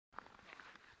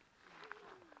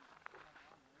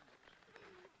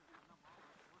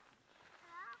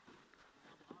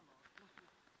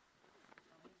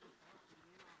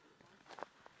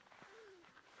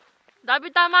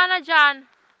David, tama na dyan.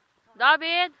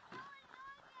 David.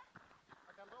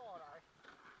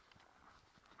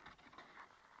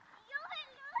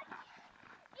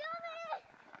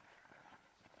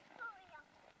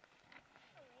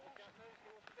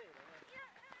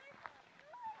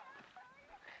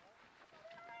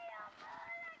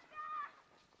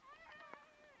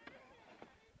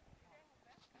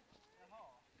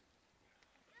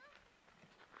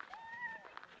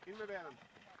 In med benen.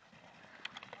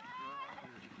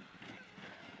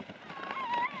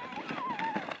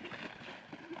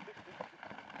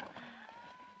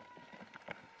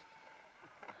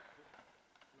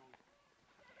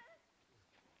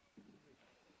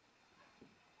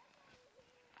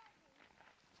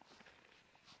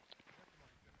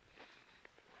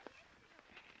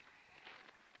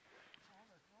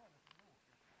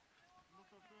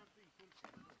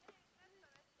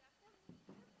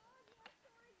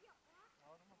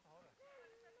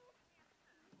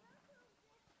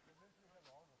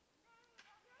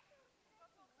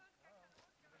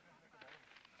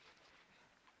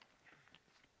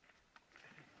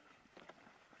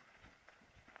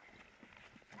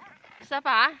 Isa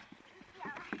pa?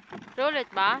 Ulit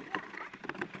ba?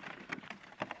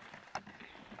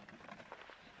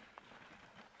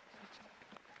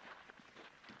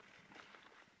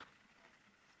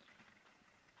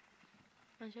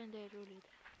 Nandiyan dahil ulit.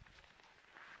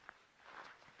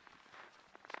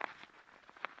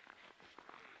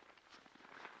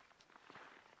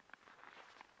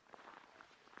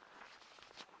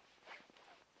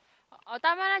 O,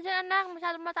 tama na dyan, anak.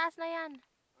 Masyadong mataas na yan.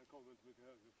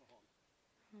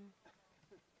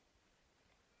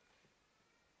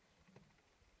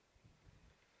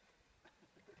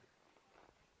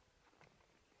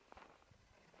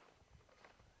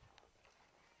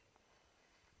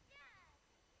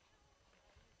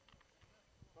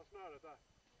 Ta snöret där.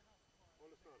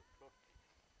 Håll snöret. Så.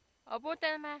 O,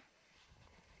 putin med.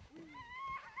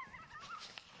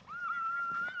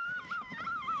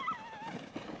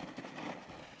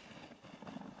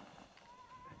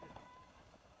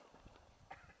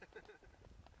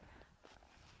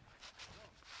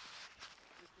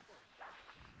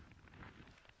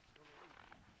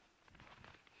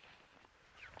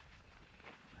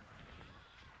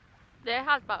 Det är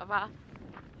halt bara, va?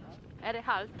 Är det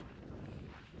halt?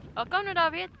 Ja, kom nu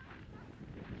David.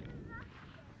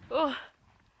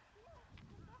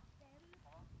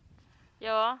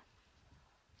 Ja.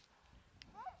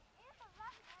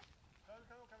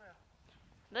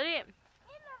 Där är.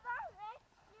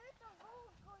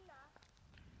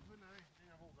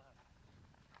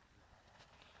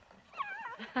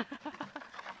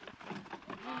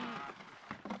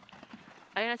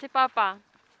 Ayun na si Papa.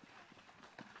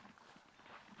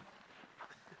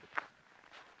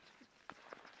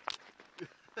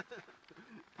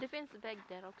 Det finns väg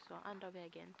där också, andra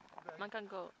vägen. Man kan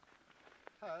gå.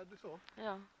 Här, du så?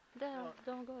 Ja, där, Ja.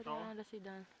 de går där Ja. andra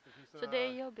sidan. Det Så det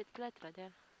är jobbigt att klättra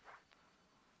där.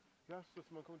 Jaså,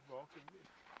 så man kommer tillbaka.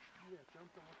 Jag vet jag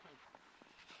inte om man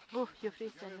kan. Jag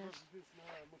fryser Jag vet nu. att det finns såna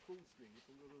här motionsslingor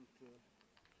som går runt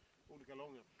olika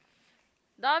långa.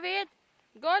 David,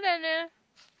 gå där nu.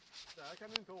 Där kan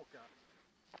du inte åka.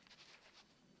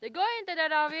 Det går inte där,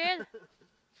 David.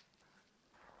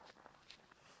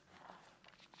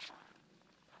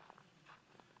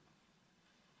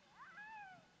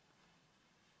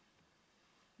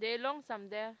 Det är långsamt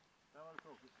där. Där var det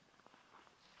tråkigt.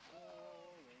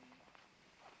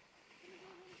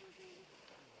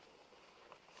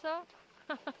 Så.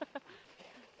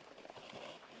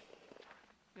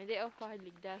 Men det är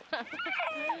farligt där.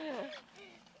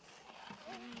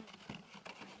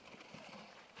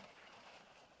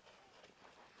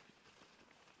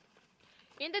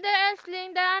 Inte där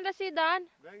älskling, där andra sidan.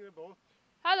 Längre bort.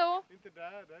 Hallå? Inte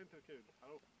där, det är inte kul.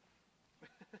 Hallå.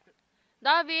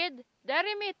 David,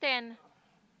 där i mitten.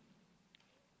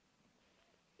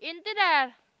 Inte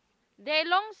där. Det är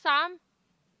långsamt.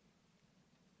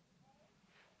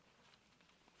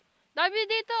 David,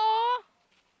 dito oh.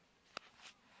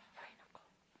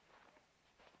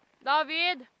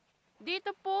 David,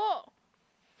 dito po.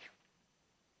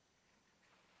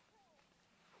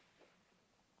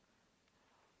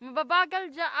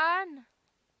 Mababagal dyan.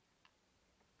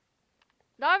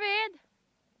 David.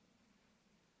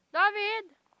 David.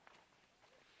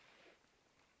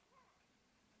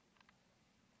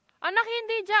 Anak,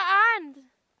 hindi dyan.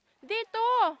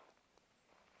 Dito.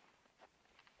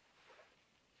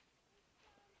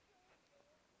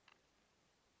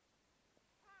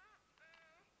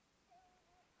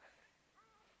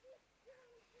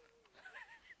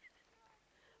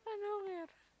 Ano meron?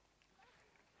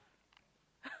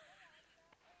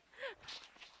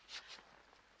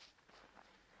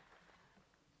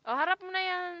 Oh, harap mo na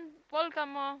yan. Polka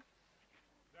mo.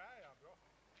 Där ja, bra.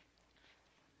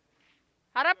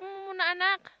 Harap mo muna,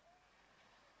 anak.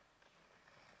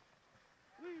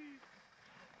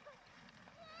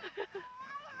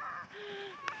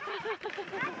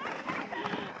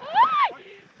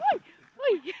 Ay! Uy!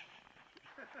 Uy!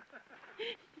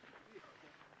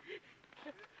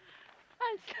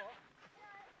 Han slår.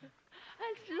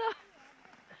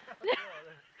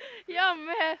 Jag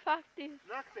med faktiskt.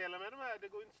 Nackdelen med de här, det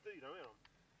går inte att styra med dem.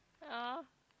 Ja.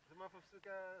 Så man får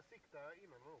försöka sikta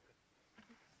innan man åker.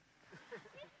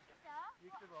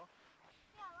 Gick det bra?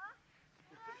 Ja,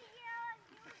 jag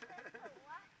gjorde så.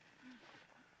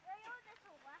 Jag gjorde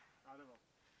så. Ja, det var.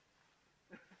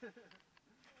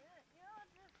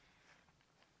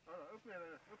 Ja, upp med det.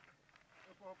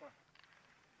 Upp och hoppa.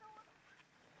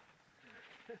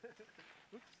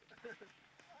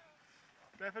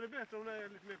 Därför är det bättre om det är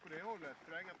lite mer på det hållet.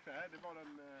 För det är inga träd, det är bara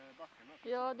den backen.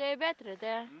 Ja, det är bättre det.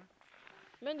 Mm.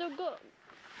 Men då går...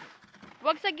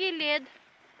 Wag sa gilid.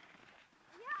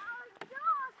 Ja,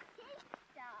 jag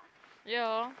sitter.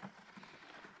 Ja.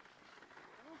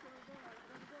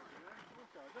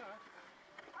 Där.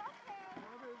 Okej,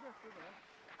 Ja, det är bättre där.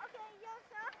 jag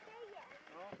söker igen.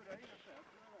 Ja, för det är inga träd.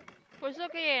 Får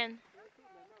söka igen.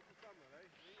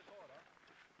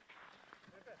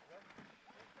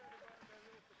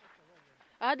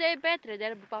 Ja, det är bättre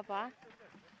där, pappa.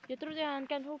 Jag trodde han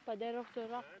kan hoppa där också. Nej,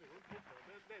 det går inte hoppa.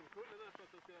 Den kullen är för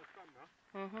att den ska stanna.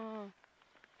 Aha.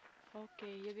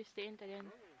 Okej, jag visste inte det.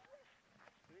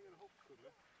 Det är ingen hoppkulle.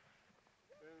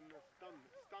 Det är en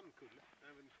stannkulle.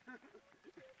 Även.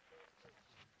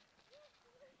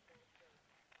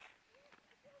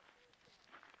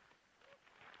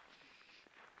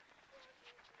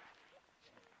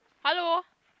 Halo?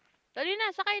 Dali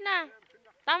na, sakay na.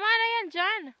 Tama na yan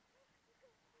dyan.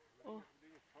 Oh, Det är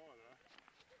ingen fara.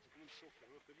 Du kommer inte krocka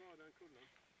med oss. Det är bara den kullen.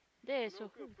 det är Men så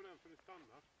åk upp sjukt. på den för det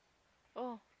stannar.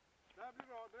 Oh. Det här blir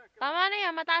bra. Det räcker. Tama na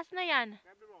yan, mataas na yan. Det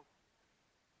här blir bra.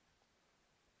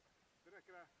 Det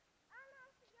räcker där. Annars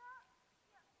jag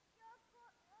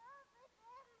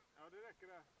går över den. Ja, det räcker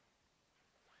där.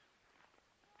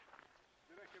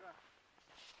 Det räcker där.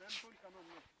 Den funkar nog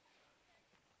nu.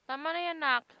 Tama na yan,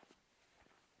 nak.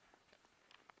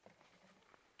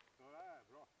 Så det är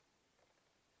bra.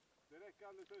 Det räcker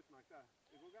alldeles utmärkt där.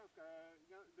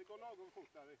 Det går lagom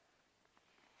fort där i.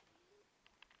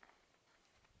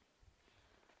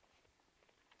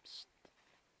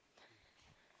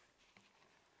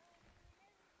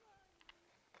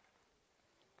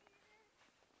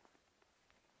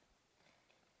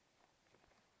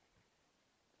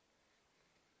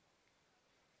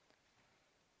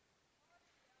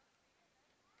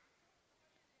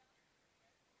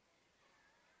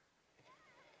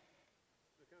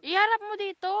 Iharap mo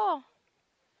dito.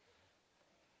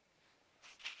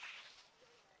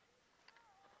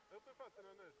 Upp med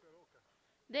fötterna nu ska du åka.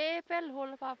 Det är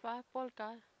fällhål, pappa.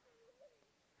 Polka.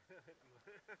 Så,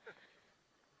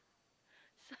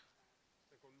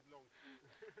 Det kom långt.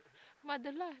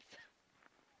 madulas.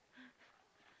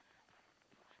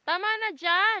 Tama na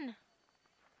dyan.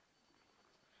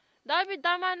 David,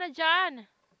 tama na dyan.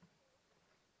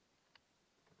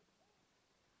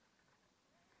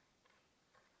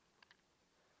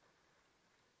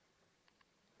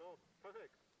 Så,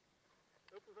 perfekt.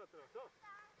 Upp med fötterna. Så.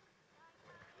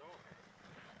 Bra.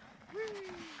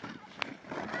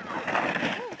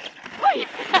 Oj!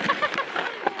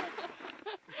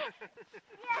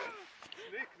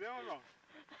 Snyggt, det var bra.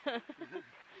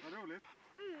 Vad roligt.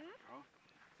 Mm. Ja.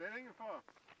 Det är ingen fara.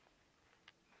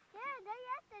 Ja, det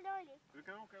är jättedåligt. Du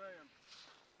kan åka där igen.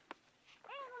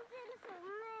 En gång till så.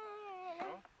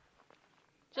 Ja.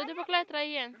 So, di ba klättra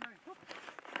igen? Nej.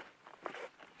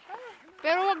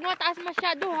 Pero wag mataas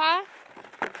masyado, ha?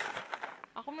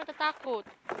 Ako natatakot.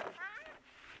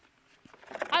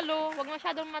 Halo, wag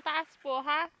masyadong mataas po,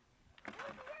 ha?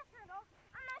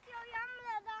 Annars jag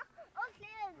ramlade och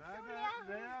slog. Nej,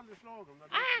 det är alldeles lagom. När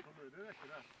du det räcker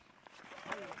där.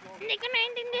 Alldeles lagom. Hindi ko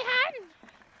naintindihan.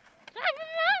 Sabi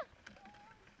mo?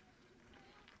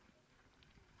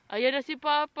 Ayan na si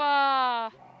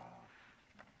Papa.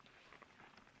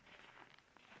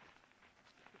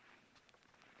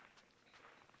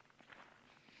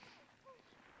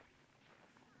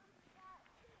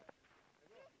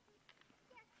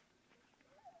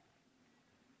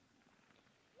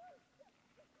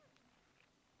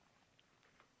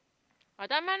 O,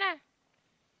 tama na.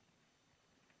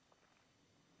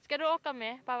 Ska du åka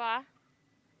med, pappa?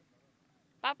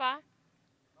 Pappa?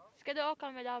 Ska du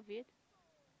åka med David?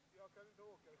 Jag kan inte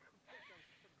åka.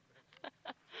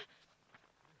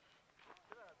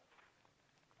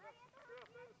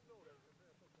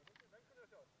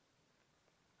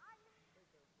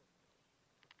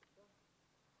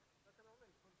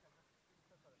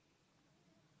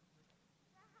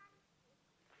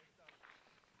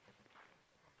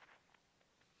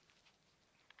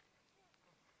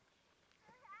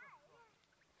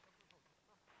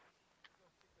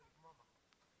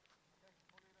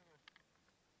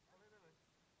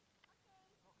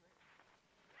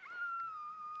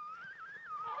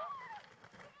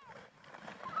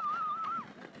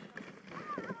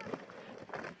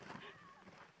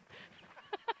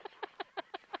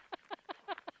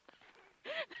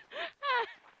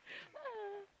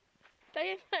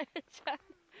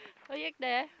 Hur gick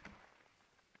det?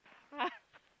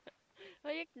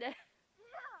 Hur gick det?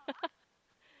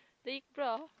 Det gick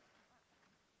bra.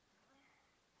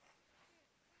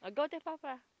 Ja, gå till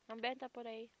pappa. Han väntar på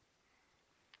dig.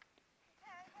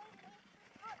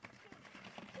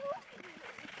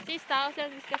 Sista och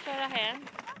sen vi ska köra hem.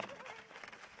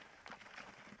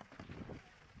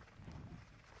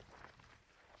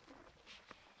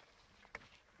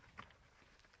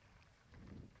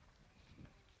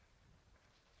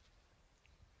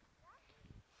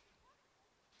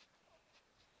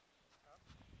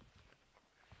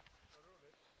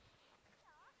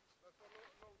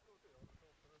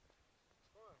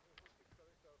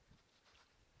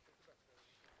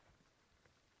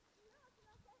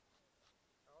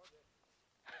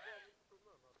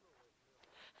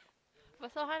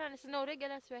 Vad sa han? Han är snorig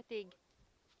eller svettig?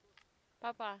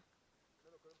 Pappa?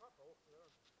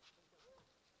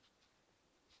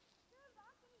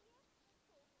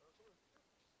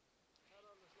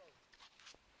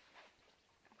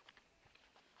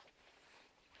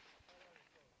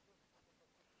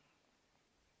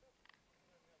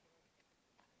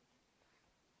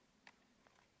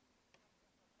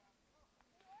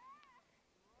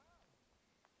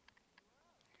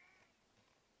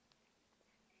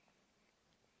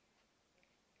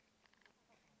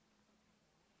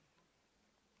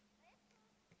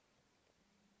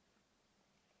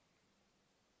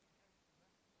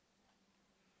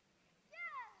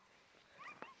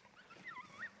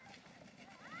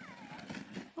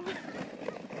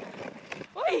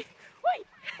 Oj! Oj!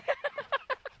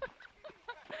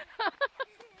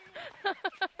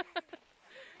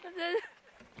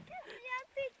 Jag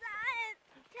tittar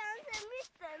kanske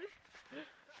mitten.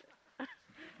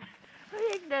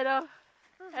 Hur gick det då?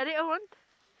 Är det ont?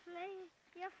 Nej,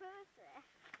 jag fryser.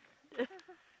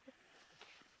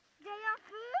 Jag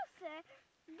fryser.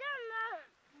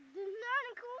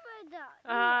 Den kommer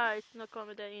där. Nu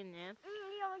kommer det in igen.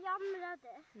 Jag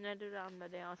ramlade. När du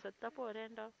ramlade, ja. Sätta på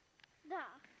den då. Där.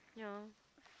 Ja.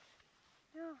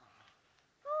 Ja.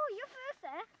 Jag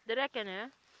fryser. Det räcker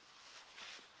nu.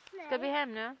 Nej. Ska vi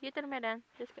hem nu? Gitar med den.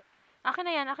 Akin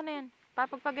na yan.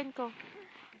 Papagpagan ko.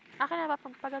 Akin na,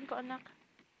 papagpagan ko, anak.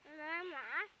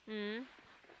 Mamma. Mm.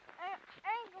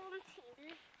 En gång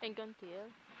till. En gång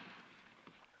till.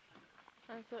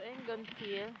 Alltså en gång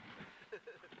till.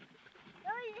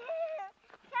 Oj,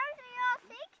 kanske jag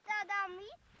siktar där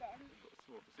mitten.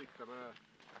 Svårt att sikta med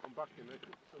om backen är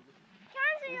så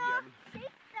Kanske jag ojämn.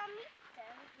 siktar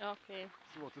mitten. Okej.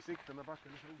 Svårt att sikta när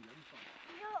backen är så ojämn.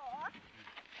 Ja.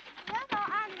 Jag tar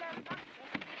annan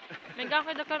backen. Men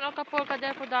kanske du kan åka polka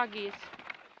där på dagis.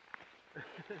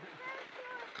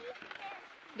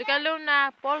 Du kan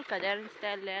låna polka där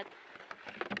istället.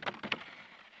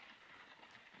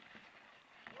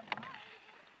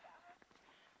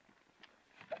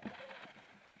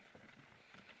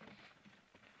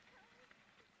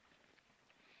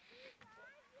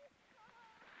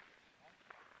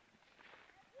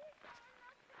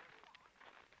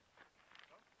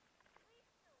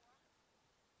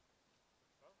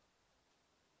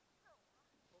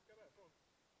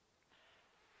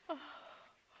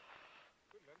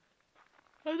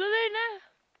 Hur går det nu?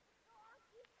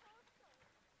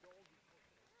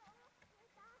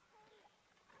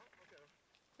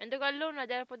 Men du kan låna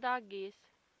där på dagis.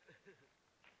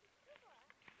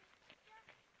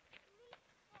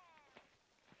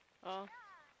 Ja.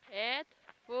 1,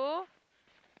 2,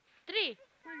 3.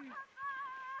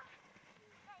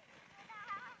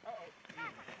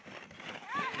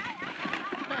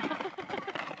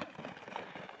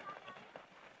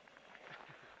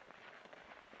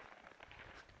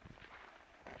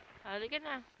 Halika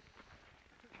na.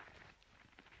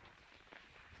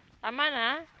 Tama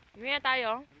na. Uwi na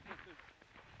tayo.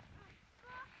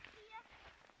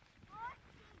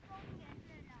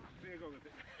 Tre gånger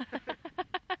till.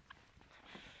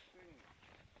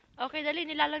 Okay, dali.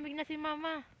 Nilalamig na si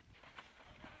mama.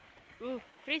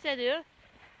 Freeze du?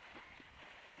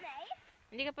 Nej.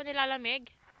 Hindi ka pa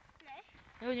nilalamig? Nej.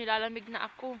 Ayun, nilalamig na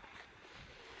ako.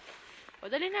 O,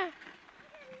 dali na.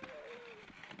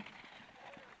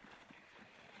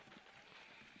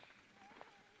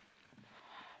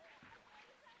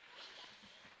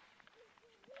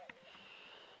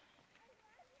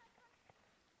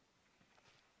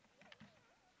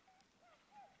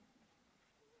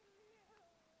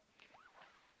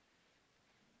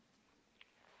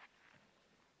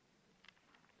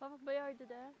 Papagbayar do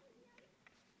there.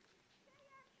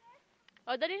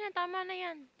 O, dali na. Tama na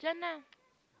yan. Diyan na.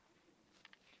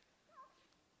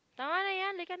 Tama na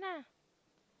yan. Lika na.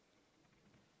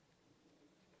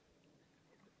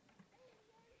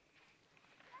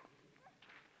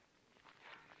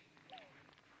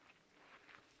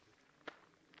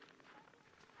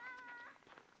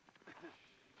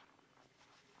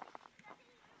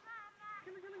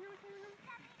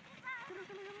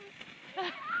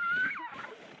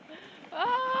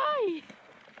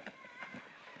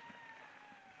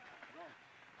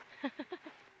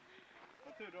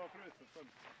 frusit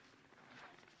fullt.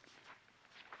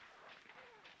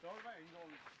 Så har det varit en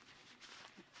gång.